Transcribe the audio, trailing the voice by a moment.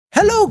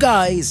Hello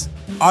guys!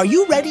 Are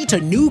you ready to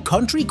new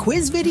country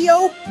quiz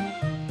video?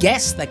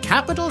 Guess the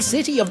capital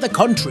city of the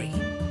country.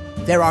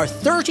 There are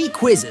 30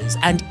 quizzes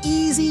and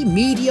easy,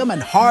 medium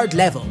and hard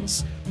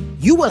levels.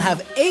 You will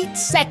have 8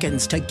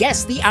 seconds to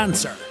guess the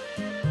answer.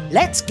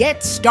 Let's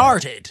get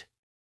started.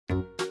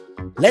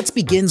 Let's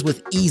begin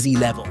with easy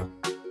level.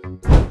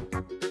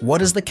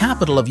 What is the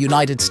capital of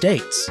United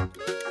States?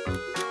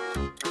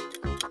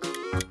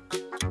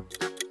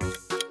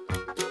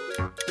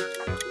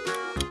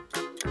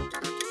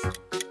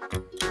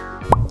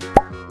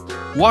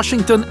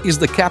 Washington is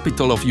the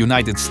capital of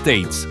United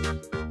States.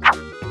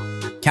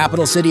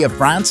 Capital city of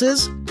France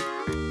is?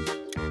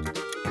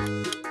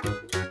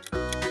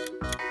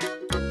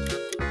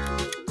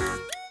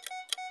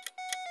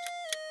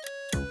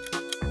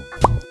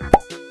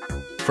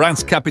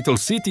 France's capital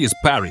city is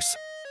Paris.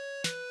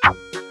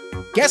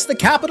 Guess the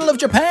capital of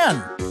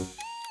Japan.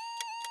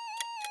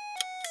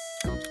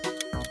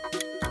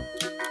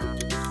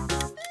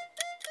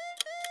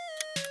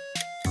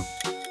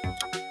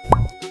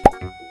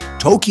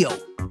 Tokyo.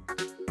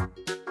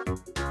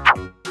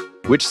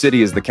 Which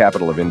city is the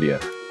capital of India?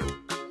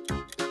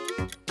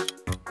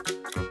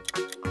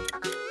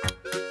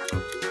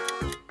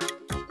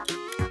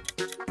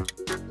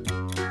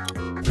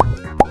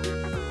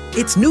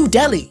 It's New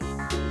Delhi.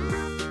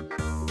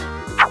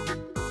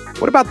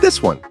 What about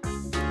this one?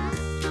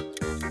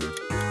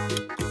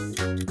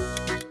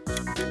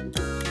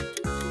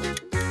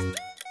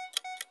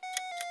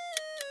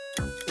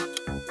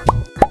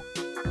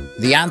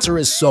 The answer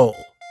is Seoul.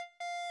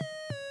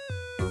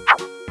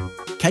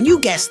 Can you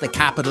guess the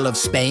capital of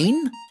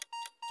Spain?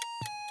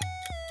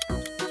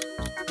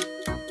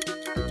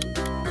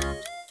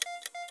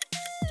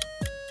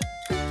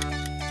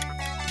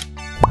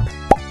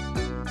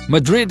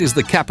 Madrid is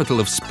the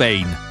capital of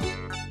Spain.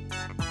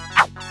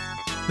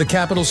 The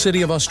capital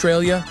city of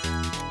Australia?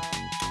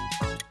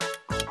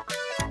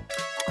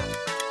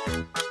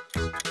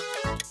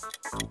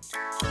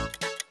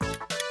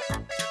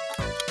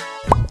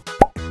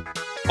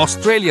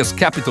 Australia's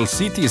capital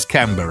city is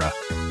Canberra.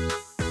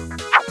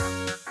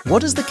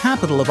 What is the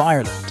capital of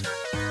Ireland?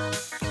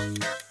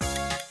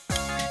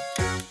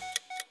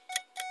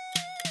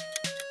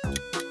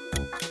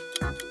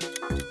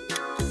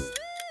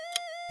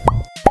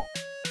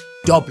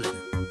 Dublin.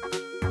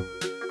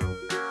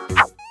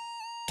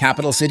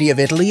 Capital city of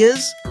Italy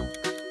is?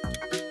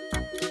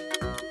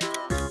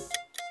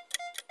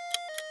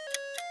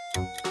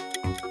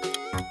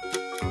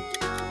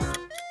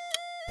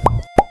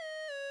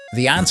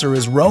 The answer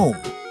is Rome.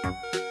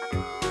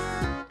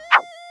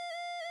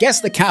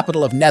 Guess the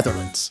capital of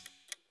Netherlands.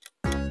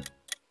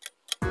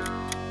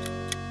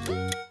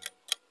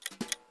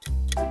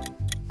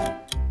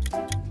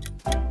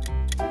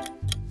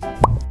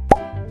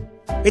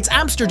 It's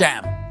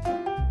Amsterdam.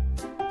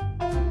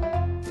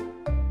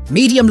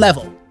 Medium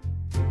level.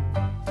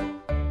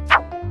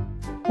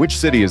 Which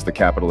city is the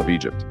capital of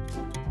Egypt?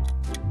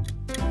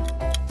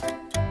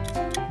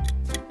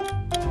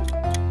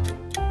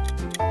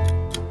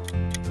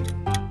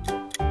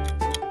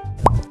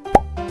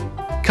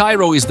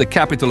 Cairo is the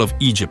capital of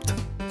Egypt.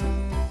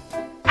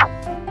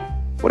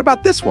 What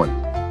about this one?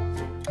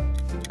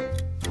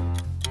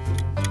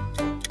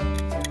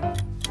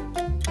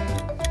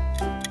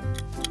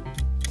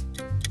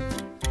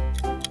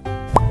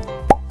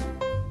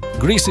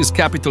 Greece's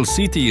capital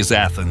city is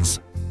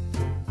Athens.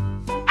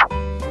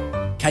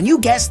 Can you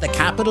guess the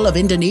capital of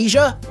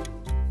Indonesia?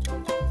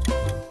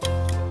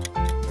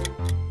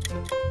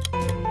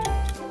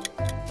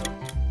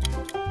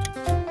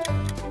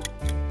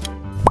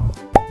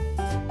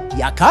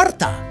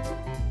 Jakarta.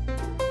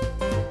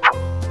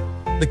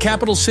 The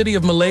capital city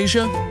of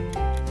Malaysia?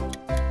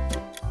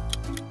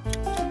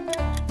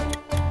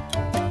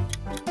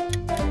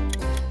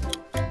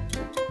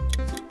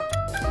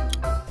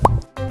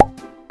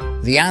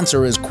 The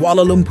answer is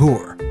Kuala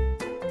Lumpur.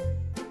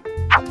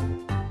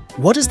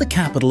 What is the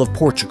capital of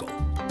Portugal?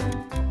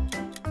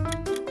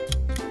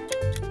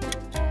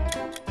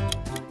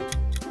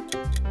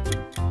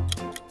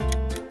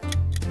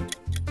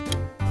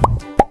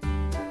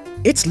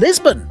 It's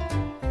Lisbon.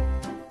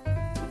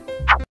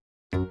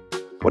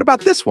 What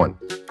about this one?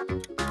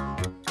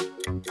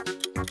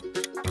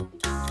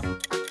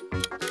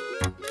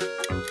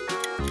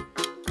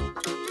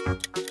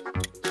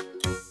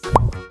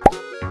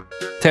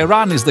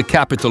 Tehran is the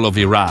capital of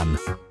Iran.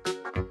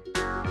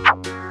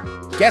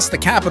 Guess the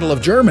capital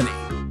of Germany.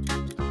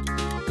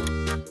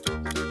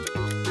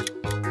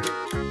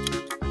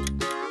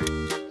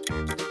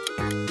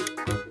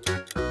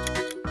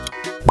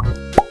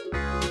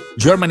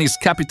 Germany's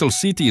capital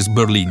city is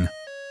Berlin.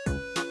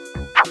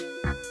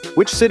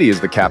 Which city is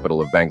the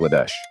capital of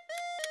Bangladesh?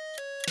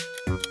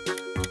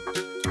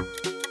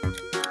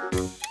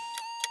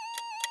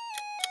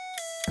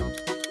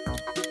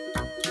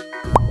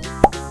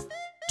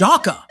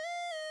 Dhaka.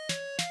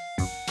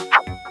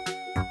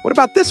 What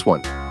about this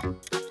one?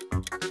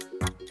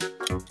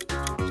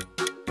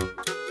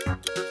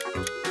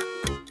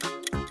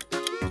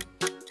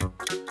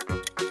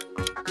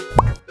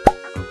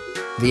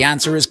 The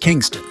answer is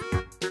Kingston.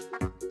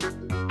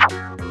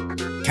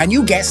 Can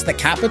you guess the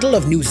capital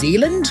of New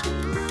Zealand?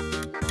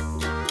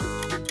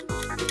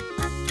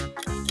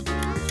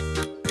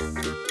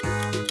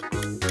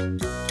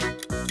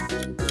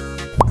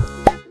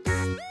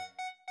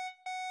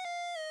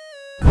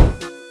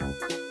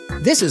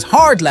 This is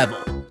hard level.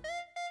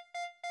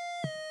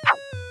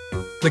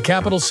 The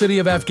capital city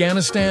of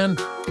Afghanistan?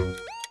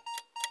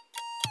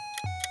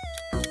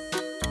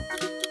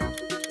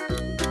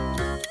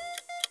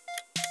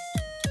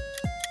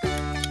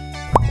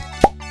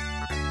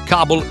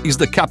 Kabul is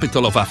the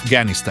capital of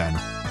Afghanistan.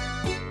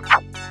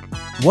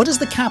 What is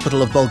the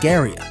capital of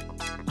Bulgaria?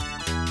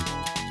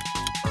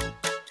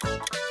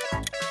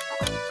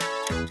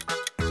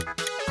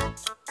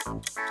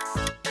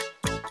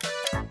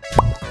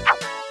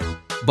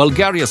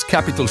 Bulgaria's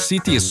capital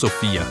city is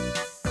Sofia.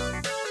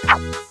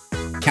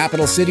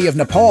 Capital city of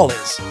Nepal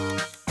is?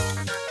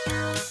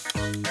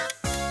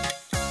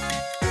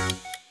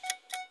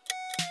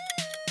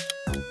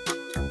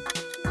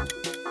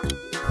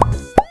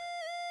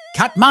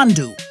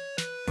 Kathmandu.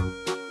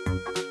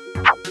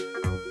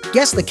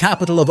 Guess the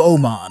capital of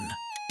Oman.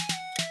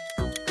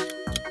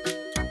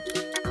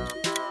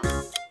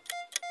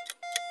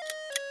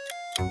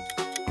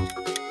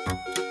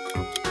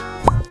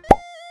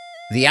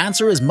 The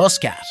answer is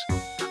Muscat.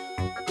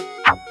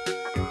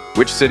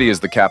 Which city is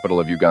the capital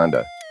of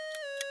Uganda?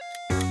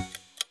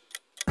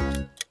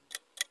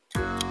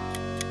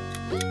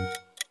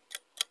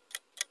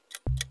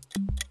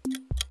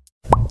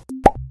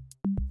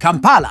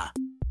 Kampala.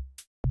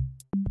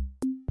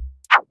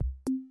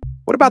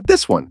 What about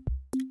this one?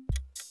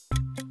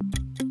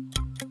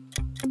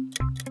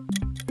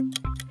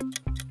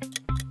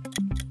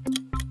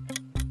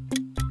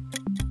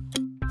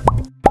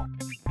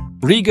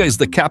 Riga is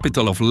the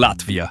capital of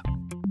Latvia.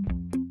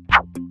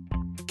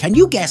 Can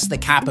you guess the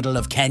capital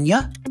of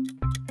Kenya?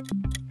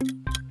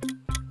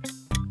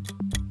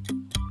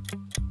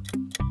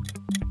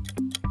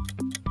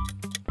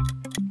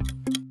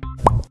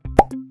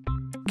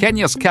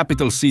 Kenya's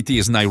capital city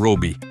is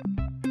Nairobi.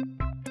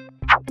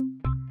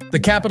 The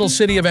capital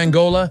city of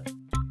Angola?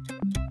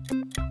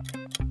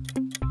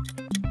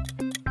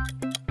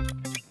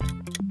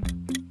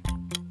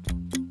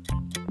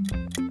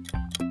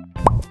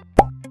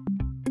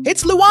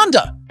 It's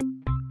Luanda.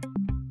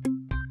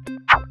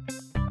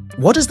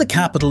 What is the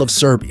capital of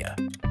Serbia?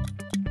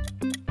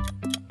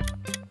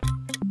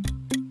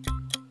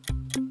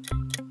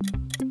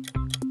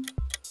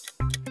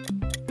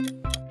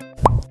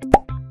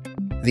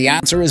 The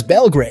answer is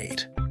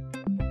Belgrade.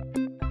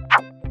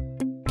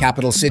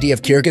 Capital city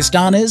of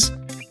Kyrgyzstan is?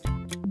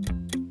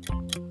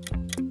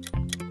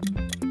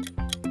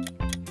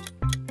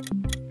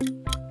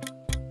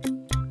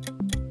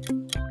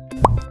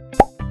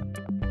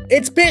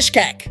 It's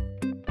Bishkek.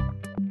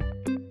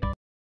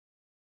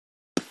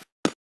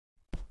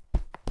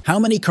 How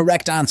many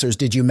correct answers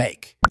did you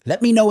make?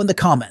 Let me know in the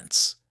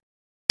comments.